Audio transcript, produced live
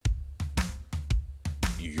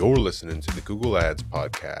You're listening to the Google Ads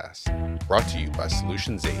Podcast, brought to you by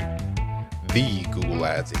Solutions 8, the Google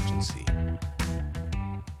Ads agency.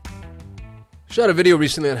 Shot a video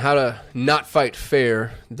recently on how to not fight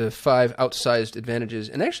fair, the 5 outsized advantages,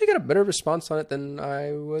 and I actually got a better response on it than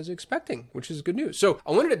I was expecting, which is good news. So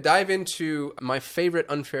I wanted to dive into my favorite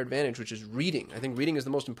unfair advantage, which is reading. I think reading is the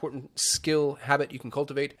most important skill habit you can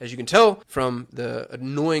cultivate. As you can tell from the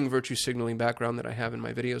annoying virtue signaling background that I have in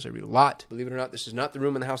my videos, I read a lot. Believe it or not, this is not the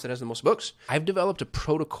room in the house that has the most books. I've developed a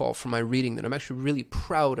protocol for my reading that I'm actually really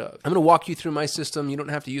proud of. I'm going to walk you through my system. You don't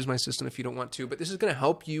have to use my system if you don't want to, but this is going to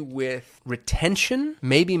help you with retention,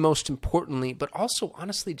 maybe most importantly, but also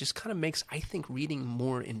honestly just kind of makes, I think, reading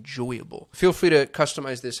more enjoyable. Feel free to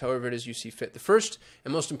customize this however it is you see fit. The first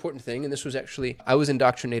and most important thing, and this was actually, I was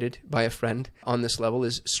indoctrinated by a friend on this level,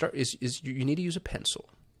 is you need to use a pencil.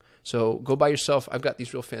 So go buy yourself, I've got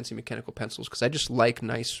these real fancy mechanical pencils because I just like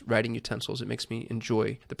nice writing utensils. It makes me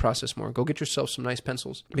enjoy the process more. Go get yourself some nice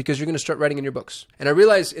pencils because you're going to start writing in your books. And I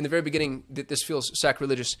realized in the very beginning that this feels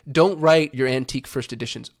sacrilegious. Don't write your antique first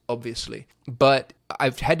editions, obviously. But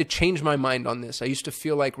I've had to change my mind on this. I used to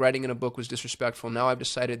feel like writing in a book was disrespectful. Now I've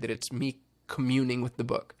decided that it's me communing with the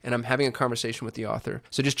book and I'm having a conversation with the author.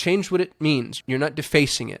 So just change what it means. You're not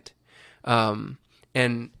defacing it.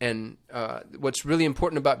 And what's really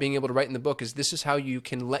important about being able to write in the book is this is how you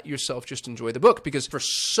can let yourself just enjoy the book. Because for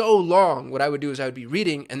so long, what I would do is I would be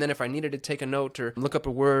reading, and then if I needed to take a note or look up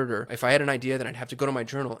a word, or if I had an idea, then I'd have to go to my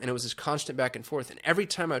journal, and it was this constant back and forth. And every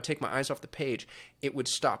time I would take my eyes off the page, it would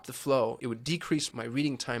stop the flow. It would decrease my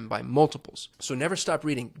reading time by multiples. So never stop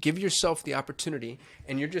reading. Give yourself the opportunity,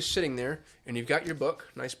 and you're just sitting there, and you've got your book,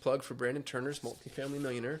 nice plug for Brandon Turner's Multifamily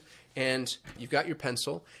Millionaire, and you've got your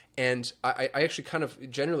pencil, and I actually kind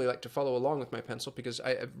of generally like to follow along with my pencil because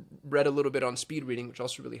I've read a little bit on speed reading, which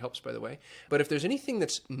also really helps, by the way. But if there's anything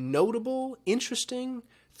that's notable, interesting,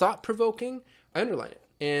 thought-provoking, I underline it.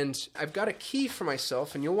 And I've got a key for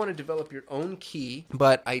myself, and you'll want to develop your own key,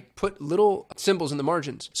 but I put little symbols in the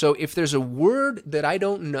margins. So if there's a word that I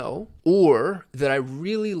don't know or that I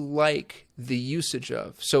really like the usage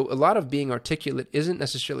of, so a lot of being articulate isn't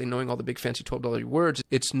necessarily knowing all the big fancy $12 words.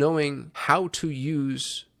 It's knowing how to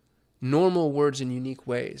use normal words in unique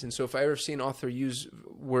ways. And so if I ever see an author use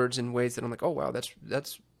words in ways that I'm like, oh, wow,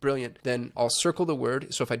 that's brilliant, then I'll circle the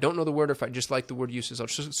word. So if I don't know the word, or if I just like the word uses, I'll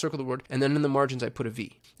circle the word. And then in the margins, I put a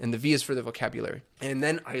V. And the V is for the vocabulary. And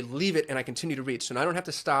then I leave it and I continue to read. So now I don't have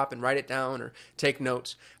to stop and write it down or take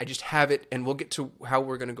notes. I just have it, and we'll get to how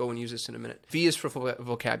we're going to go and use this in a minute. V is for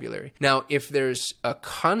vocabulary. Now, if there's a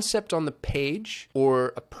concept on the page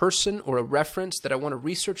or a person or a reference that I want to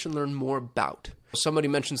research and learn more about, somebody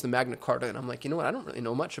mentions the Magna Carta, and I'm like, you know what, I don't really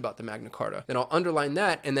know much about the Magna Carta. Then I'll underline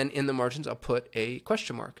that, and then in the margins, I'll put a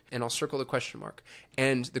question mark, and I'll circle the question mark.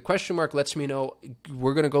 And the question mark lets me know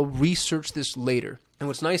we're going to go research this later. And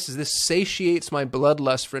what's nice is this satiates my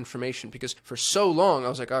bloodlust for information, because for so long, I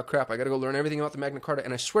was like, oh crap, I got to go learn everything about the Magna Carta.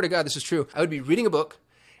 And I swear to God, this is true. I would be reading a book,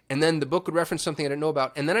 and then the book would reference something I didn't know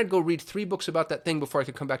about, and then I'd go read 3 books about that thing before I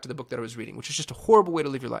could come back to the book that I was reading, which is just a horrible way to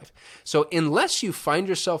live your life. So unless you find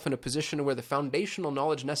yourself in a position where the foundational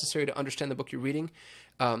knowledge necessary to understand the book you're reading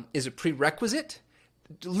is a prerequisite,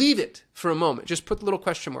 leave it for a moment. Just put the little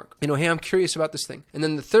question mark. Hey, I'm curious about this thing. And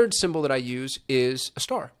then the third symbol that I use is a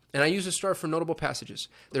star. And I use a star for notable passages.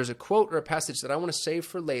 There's a quote or a passage that I want to save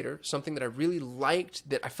for later, something that I really liked,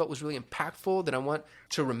 that I felt was really impactful, that I want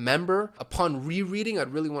to remember. Upon rereading,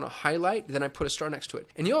 I'd really want to highlight. Then I put a star next to it.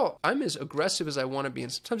 And y'all, I'm as aggressive as I want to be,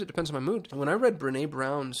 and sometimes it depends on my mood. When I read Brene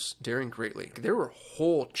Brown's Daring Greatly, there were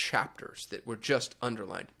whole chapters that were just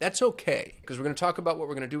underlined. That's okay, because we're going to talk about what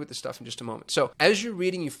we're going to do with this stuff in just a moment. So as you're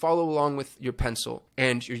reading, you follow along with your pencil,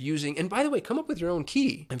 and you're using, and by the way, come up with your own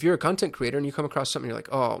key. If you're a content creator and you come across something, you're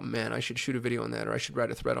like, oh man, I should shoot a video on that, or I should write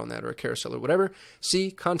a thread on that, or a carousel, or whatever. See,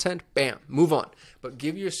 content, bam, move on. But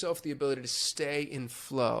give yourself the ability to stay in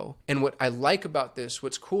flow. And what I like about this,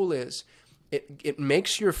 what's cool is it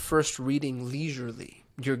makes your first reading leisurely.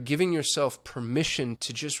 You're giving yourself permission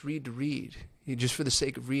to just read, just for the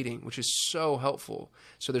sake of reading, which is so helpful.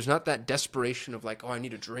 So there's not that desperation of like, oh, I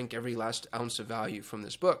need to drink every last ounce of value from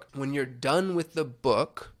this book. When you're done with the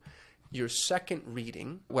book, your second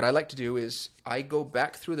reading, what I like to do is I go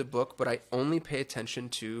back through the book, but I only pay attention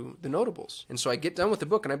to the notables. And so I get done with the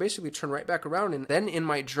book and I basically turn right back around, and then in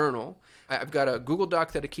my journal, I've got a Google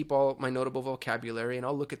Doc that I keep all my notable vocabulary, and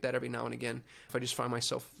I'll look at that every now and again. If I just find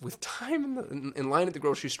myself with time in line at the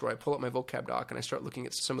grocery store, I pull up my vocab doc and I start looking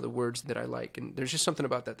at some of the words that I like. And there's just something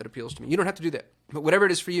about that appeals to me. You don't have to do that, but whatever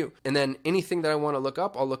it is for you. And then anything that I want to look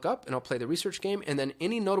up, I'll look up and I'll play the research game. And then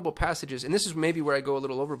any notable passages, and this is maybe where I go a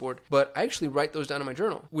little overboard, but but I actually write those down in my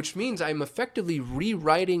journal, which means I'm effectively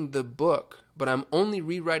rewriting the book, but I'm only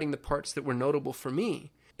rewriting the parts that were notable for me.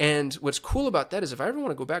 And what's cool about that is if I ever want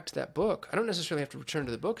to go back to that book, I don't necessarily have to return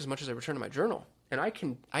to the book as much as I return to my journal. And I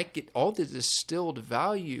get all the distilled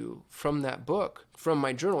value from that book, from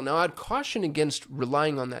my journal. Now, I'd caution against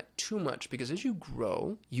relying on that too much, because as you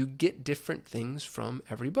grow, you get different things from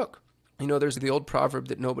every book. You know, there's the old proverb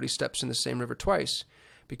that nobody steps in the same river twice,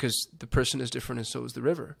 because the person is different and so is the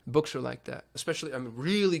river. Books are like that. Especially,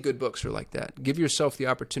 really good books are like that. Give yourself the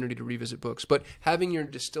opportunity to revisit books. But having your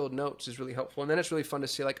distilled notes is really helpful. And then it's really fun to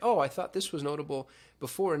see like, oh, I thought this was notable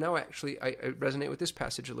before, and now I resonate with this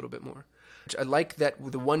passage a little bit more. I like that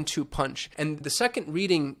with the 1-2 punch. And the second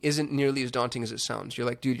reading isn't nearly as daunting as it sounds. You're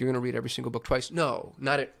like, dude, you're going to read every single book twice. No,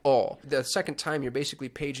 not at all. The second time, you're basically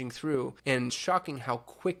paging through, and it's shocking how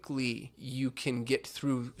quickly you can get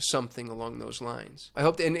through something along those lines. I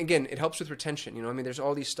hope that, and again, it helps with retention. You know, I mean, there's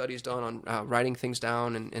all these studies done on writing things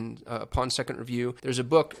down, and upon second review, there's a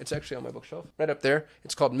book. It's actually on my bookshelf right up there.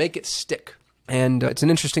 It's called Make It Stick. And it's an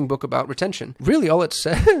interesting book about retention. Really, all it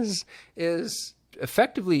says is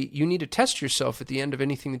effectively, you need to test yourself at the end of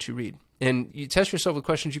anything that you read. And you test yourself with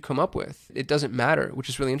questions you come up with. It doesn't matter, which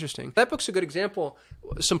is really interesting. That book's a good example.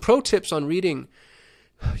 Some pro tips on reading.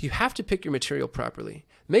 You have to pick your material properly.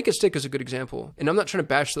 Make It Stick is a good example. And I'm not trying to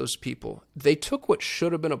bash those people. They took what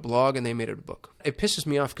should have been a blog and they made it a book. It pisses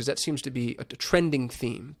me off because that seems to be a trending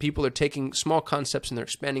theme. People are taking small concepts and they're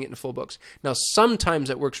expanding it into full books. Now, sometimes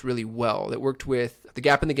that works really well. It worked with The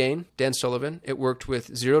Gap in the Gain, Dan Sullivan. It worked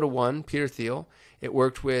with 0 to 1, Peter Thiel. It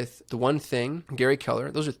worked with The One Thing, Gary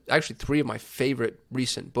Keller. Those are actually 3 of my favorite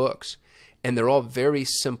recent books. And they're all very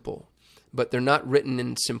simple, but they're not written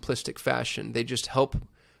in simplistic fashion. They just help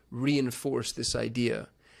reinforce this idea.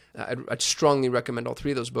 I'd strongly recommend all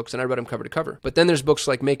 3 of those books, and I read them cover to cover. But then there's books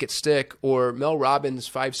like Make It Stick or Mel Robbins'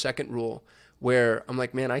 5-Second Rule, where I'm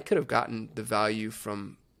like, man, I could have gotten the value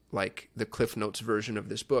from like the Cliff Notes version of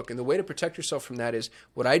this book. And the way to protect yourself from that is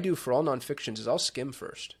what I do for all nonfictions is I'll skim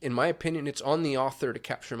first. In my opinion, it's on the author to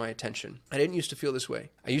capture my attention. I didn't used to feel this way.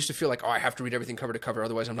 I used to feel like, oh, I have to read everything cover to cover,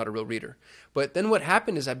 otherwise I'm not a real reader. But then what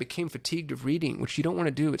happened is I became fatigued of reading, which you don't want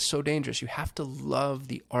to do. It's so dangerous. You have to love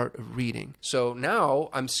the art of reading. So now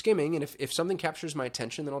I'm skimming, and if something captures my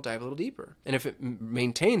attention, then I'll dive a little deeper. And if it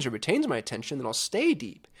maintains or retains my attention, then I'll stay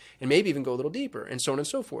deep and maybe even go a little deeper, and so on and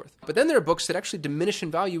so forth. But then there are books that actually diminish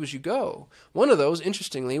in value as you go. One of those,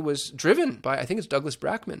 interestingly, was driven by, I think it's Douglas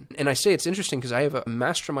Brackman. And I say it's interesting because I have a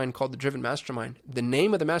mastermind called the Driven Mastermind. The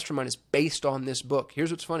name of the mastermind is based on this book. Here's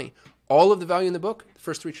what's funny. All of the value in the book, the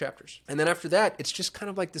first 3 chapters. And then after that, it's just kind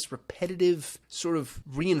of like this repetitive sort of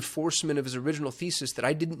reinforcement of his original thesis that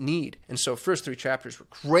I didn't need. And so first 3 chapters were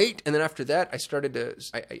great. And then after that, I started to,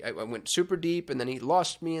 I went super deep, and then he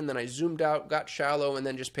lost me, and then I zoomed out, got shallow, and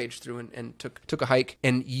then just paged through and took a hike.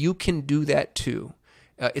 And you can do that too.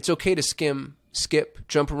 It's okay to skim, skip,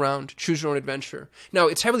 jump around, choose your own adventure. Now,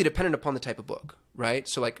 it's heavily dependent upon the type of book, right?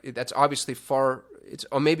 So like that's obviously it's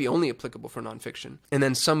maybe only applicable for nonfiction. And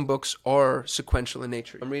then some books are sequential in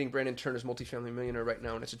nature. I'm reading Brandon Turner's Multifamily Millionaire right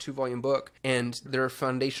now, and it's a 2-volume book. And there are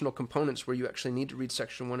foundational components where you actually need to read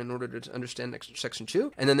section 1 in order to understand section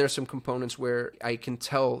 2. And then there are some components where I can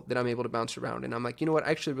tell that I'm able to bounce around. And I'm like, you know what?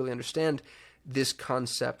 I actually really understand this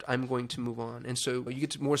concept. I'm going to move on. And so you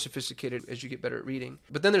get more sophisticated as you get better at reading.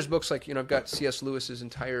 But then there's books like, I've got C.S. Lewis's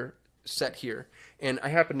entire set here, and I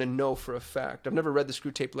happen to know for a fact, I've never read the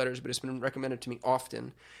Screwtape Letters, but it's been recommended to me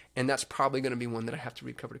often, and that's probably going to be one that I have to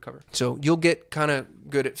read cover to cover. So you'll get kind of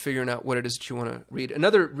good at figuring out what it is that you want to read.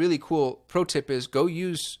 Another really cool pro tip is go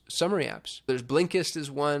use summary apps. There's Blinkist is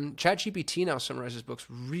one. ChatGPT now summarizes books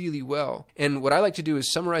really well. And what I like to do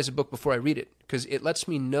is summarize a book before I read it, because it lets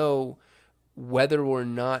me know whether or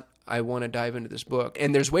not I want to dive into this book.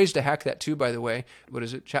 And there's ways to hack that too, by the way. What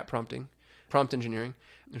is it? Chat prompting. Prompt engineering,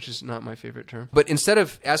 which is not my favorite term. But instead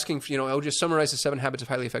of asking, just summarize the 7 habits of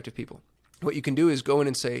highly effective people, what you can do is go in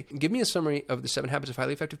and say, give me a summary of the 7 habits of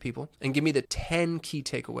highly effective people and give me the 10 key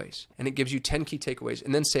takeaways. And it gives you 10 key takeaways.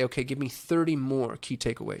 And then say, okay, give me 30 more key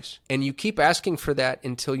takeaways. And you keep asking for that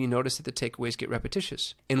until you notice that the takeaways get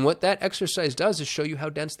repetitious. And what that exercise does is show you how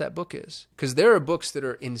dense that book is. Because there are books that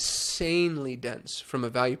are insanely dense from a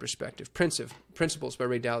value perspective. Principles by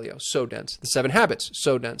Ray Dalio, so dense. The 7 Habits,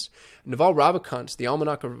 so dense. Naval Ravikant's The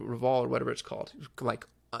Almanac of Reval, or whatever it's called, like,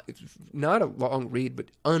 it's not a long read, but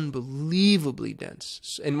unbelievably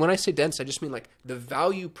dense. And when I say dense, I just mean like the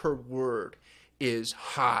value per word is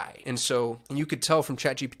high. And you could tell from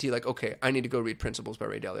ChatGPT, like, okay, I need to go read Principles by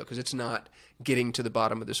Ray Dalio because it's not getting to the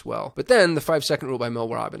bottom of this well. But then the 5-Second Rule by Mel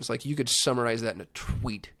Robbins, like you could summarize that in a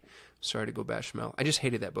tweet. Sorry to go bash Mel. I just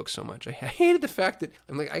hated that book so much. I hated the fact that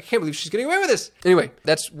I'm like, I can't believe she's getting away with this. Anyway,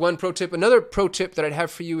 that's one pro tip. Another pro tip that I'd have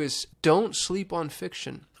for you is don't sleep on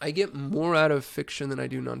fiction. I get more out of fiction than I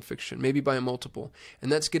do nonfiction, maybe by a multiple.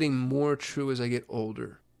 And that's getting more true as I get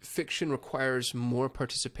older. Fiction requires more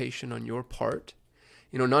participation on your part.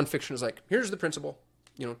 Nonfiction is like, here's the principle.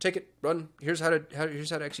 Take it, run. Here's how to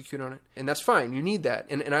execute on it, and that's fine. You need that,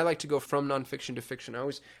 and I like to go from nonfiction to fiction.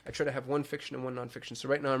 I try to have one fiction and one nonfiction. So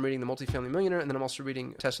right now I'm reading The Multifamily Millionaire, and then I'm also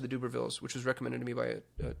reading Tess of the Dubervilles, which was recommended to me by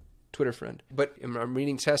a Twitter friend. But I'm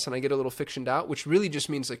reading Tess, and I get a little fictioned out, which really just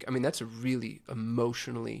means that's a really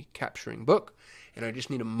emotionally capturing book. And I just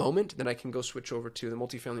need a moment, then I can go switch over to The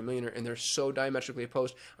Multifamily Millionaire, and they're so diametrically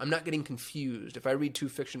opposed. I'm not getting confused. If I read two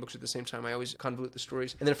fiction books at the same time, I always convolute the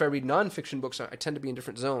stories. And then if I read nonfiction books, I tend to be in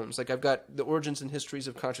different zones. Like I've got The Origins and Histories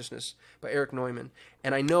of Consciousness by Eric Neumann.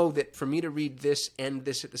 And I know that for me to read this and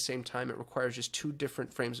this at the same time, it requires just two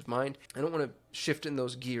different frames of mind. I don't want to shift in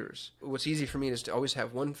those gears. What's easy for me is to always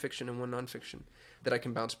have one fiction and one nonfiction that I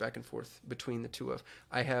can bounce back and forth between the two of.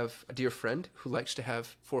 I have a dear friend who likes to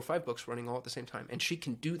have 4 or 5 books running all at the same time, and she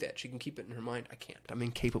can do that. She can keep it in her mind. I can't. I'm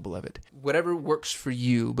incapable of it. Whatever works for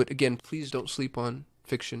you, but again, please don't sleep on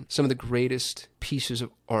fiction. Some of the greatest pieces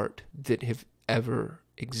of art that have ever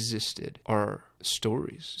existed are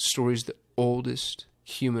stories the oldest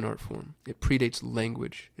human art form. It predates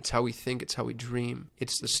language. It's how we think. It's how we dream.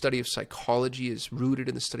 It's the study of psychology is rooted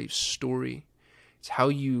in the study of story. It's how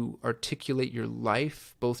you articulate your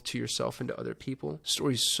life, both to yourself and to other people.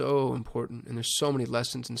 Story is so important, and there's so many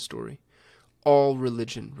lessons in story. All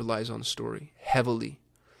religion relies on story, heavily.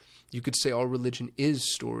 You could say all religion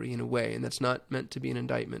is story in a way, and that's not meant to be an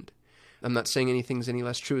indictment. I'm not saying anything's any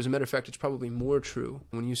less true. As a matter of fact, it's probably more true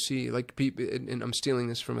when you see, like, people, and I'm stealing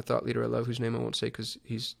this from a thought leader I love, whose name I won't say because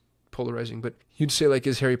he's polarizing, but you'd say, like,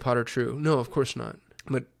 is Harry Potter true? No, of course not.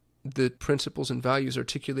 But the principles and values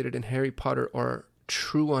articulated in Harry Potter are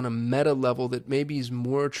true on a meta level that maybe is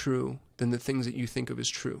more true than the things that you think of as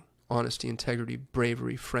true. Honesty, integrity,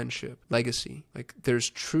 bravery, friendship, legacy. Like there's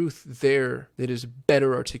truth there that is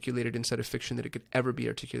better articulated inside of fiction than it could ever be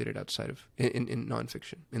articulated outside of in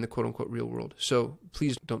nonfiction, in the quote unquote real world. So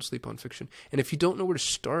please don't sleep on fiction. And if you don't know where to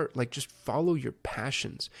start, like just follow your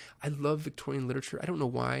passions. I love Victorian literature. I don't know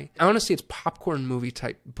why. Honestly, it's popcorn movie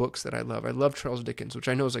type books that I love. I love Charles Dickens, which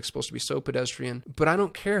I know is like supposed to be so pedestrian, but I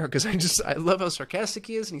don't care because I love how sarcastic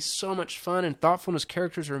he is, and he's so much fun and thoughtful, and his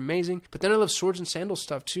characters are amazing. But then I love swords and sandals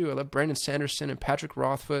stuff too. I love Brandon Sanderson and Patrick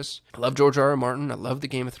Rothfuss. I love George R.R. Martin. I love the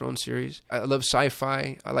Game of Thrones series. I love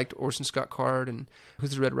sci-fi. I liked Orson Scott Card and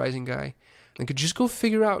who's the Red Rising guy. Like, just go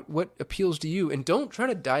figure out what appeals to you, and don't try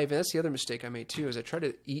to dive in. That's the other mistake I made too, is I try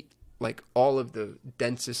to eat like all of the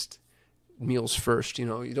densest meals first.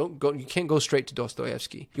 You can't go straight to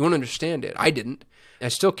Dostoevsky. You won't understand it. I didn't. I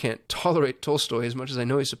still can't tolerate Tolstoy as much as I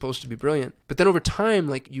know he's supposed to be brilliant. But then over time,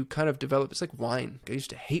 like, you kind of develop, it's like wine. I used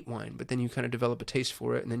to hate wine, but then you kind of develop a taste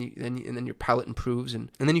for it, and then your palate improves, and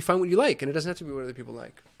then you find what you like, and it doesn't have to be what other people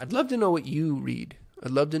like. I'd love to know what you read. I'd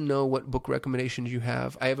love to know what book recommendations you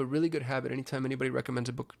have. I have a really good habit. Anytime anybody recommends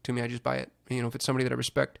a book to me, I just buy it. If it's somebody that I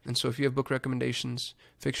respect. And so if you have book recommendations,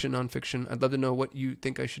 fiction, nonfiction, I'd love to know what you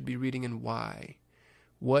think I should be reading and why.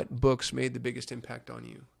 What books made the biggest impact on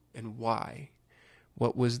you and why?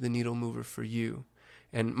 What was the needle mover for you?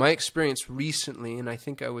 And my experience recently, and I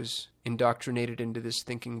think I was indoctrinated into this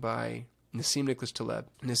thinking by Nassim Nicholas Taleb.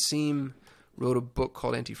 Nassim wrote a book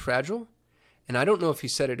called Anti-Fragile. And I don't know if he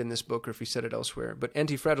said it in this book or if he said it elsewhere, but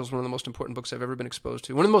Anti-Fragile is one of the most important books I've ever been exposed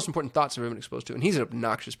to. One of the most important thoughts I've ever been exposed to. And he's an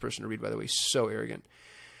obnoxious person to read, by the way. He's so arrogant.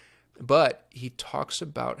 But he talks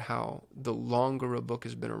about how the longer a book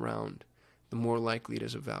has been around, the more likely it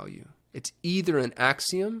is of value. It's either an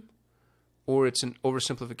axiom or it's an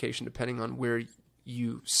oversimplification, depending on where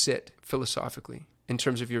you sit philosophically in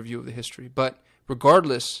terms of your view of the history. But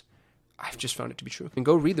regardless, I've just found it to be true. And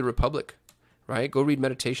go read The Republic. Right? Go read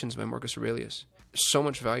Meditations by Marcus Aurelius. There's so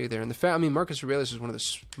much value there. And Marcus Aurelius is one of the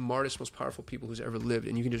smartest, most powerful people who's ever lived,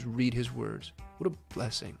 and you can just read his words. What a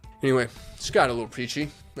blessing. Anyway, it's got a little preachy.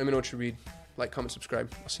 Let me know what you read. Like, comment,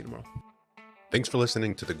 subscribe. I'll see you tomorrow. Thanks for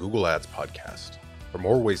listening to the Google Ads podcast. For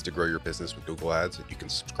more ways to grow your business with Google Ads, you can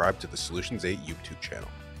subscribe to the Solutions 8 YouTube channel.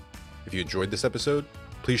 If you enjoyed this episode,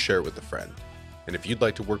 please share it with a friend. And if you'd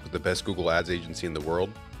like to work with the best Google Ads agency in the world,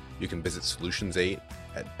 you can visit Solutions 8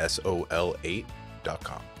 at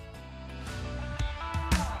sol8.com.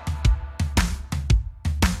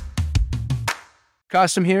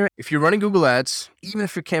 Kasim here. If you're running Google Ads, even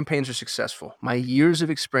if your campaigns are successful, my years of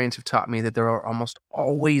experience have taught me that there are almost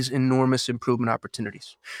always enormous improvement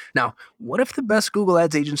opportunities. Now, what if the best Google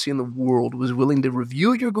Ads agency in the world was willing to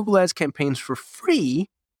review your Google Ads campaigns for free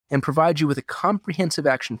and provide you with a comprehensive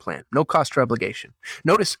action plan, no cost or obligation.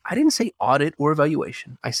 Notice, I didn't say audit or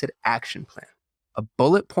evaluation. I said action plan. A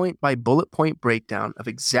bullet point by bullet point breakdown of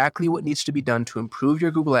exactly what needs to be done to improve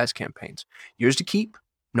your Google Ads campaigns. Yours to keep,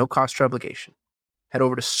 no cost or obligation. Head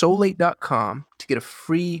over to Solate.com to get a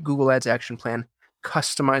free Google Ads action plan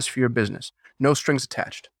customized for your business. No strings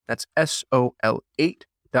attached. That's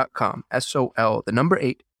SOL8.com. SOL, the number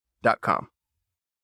 8.com.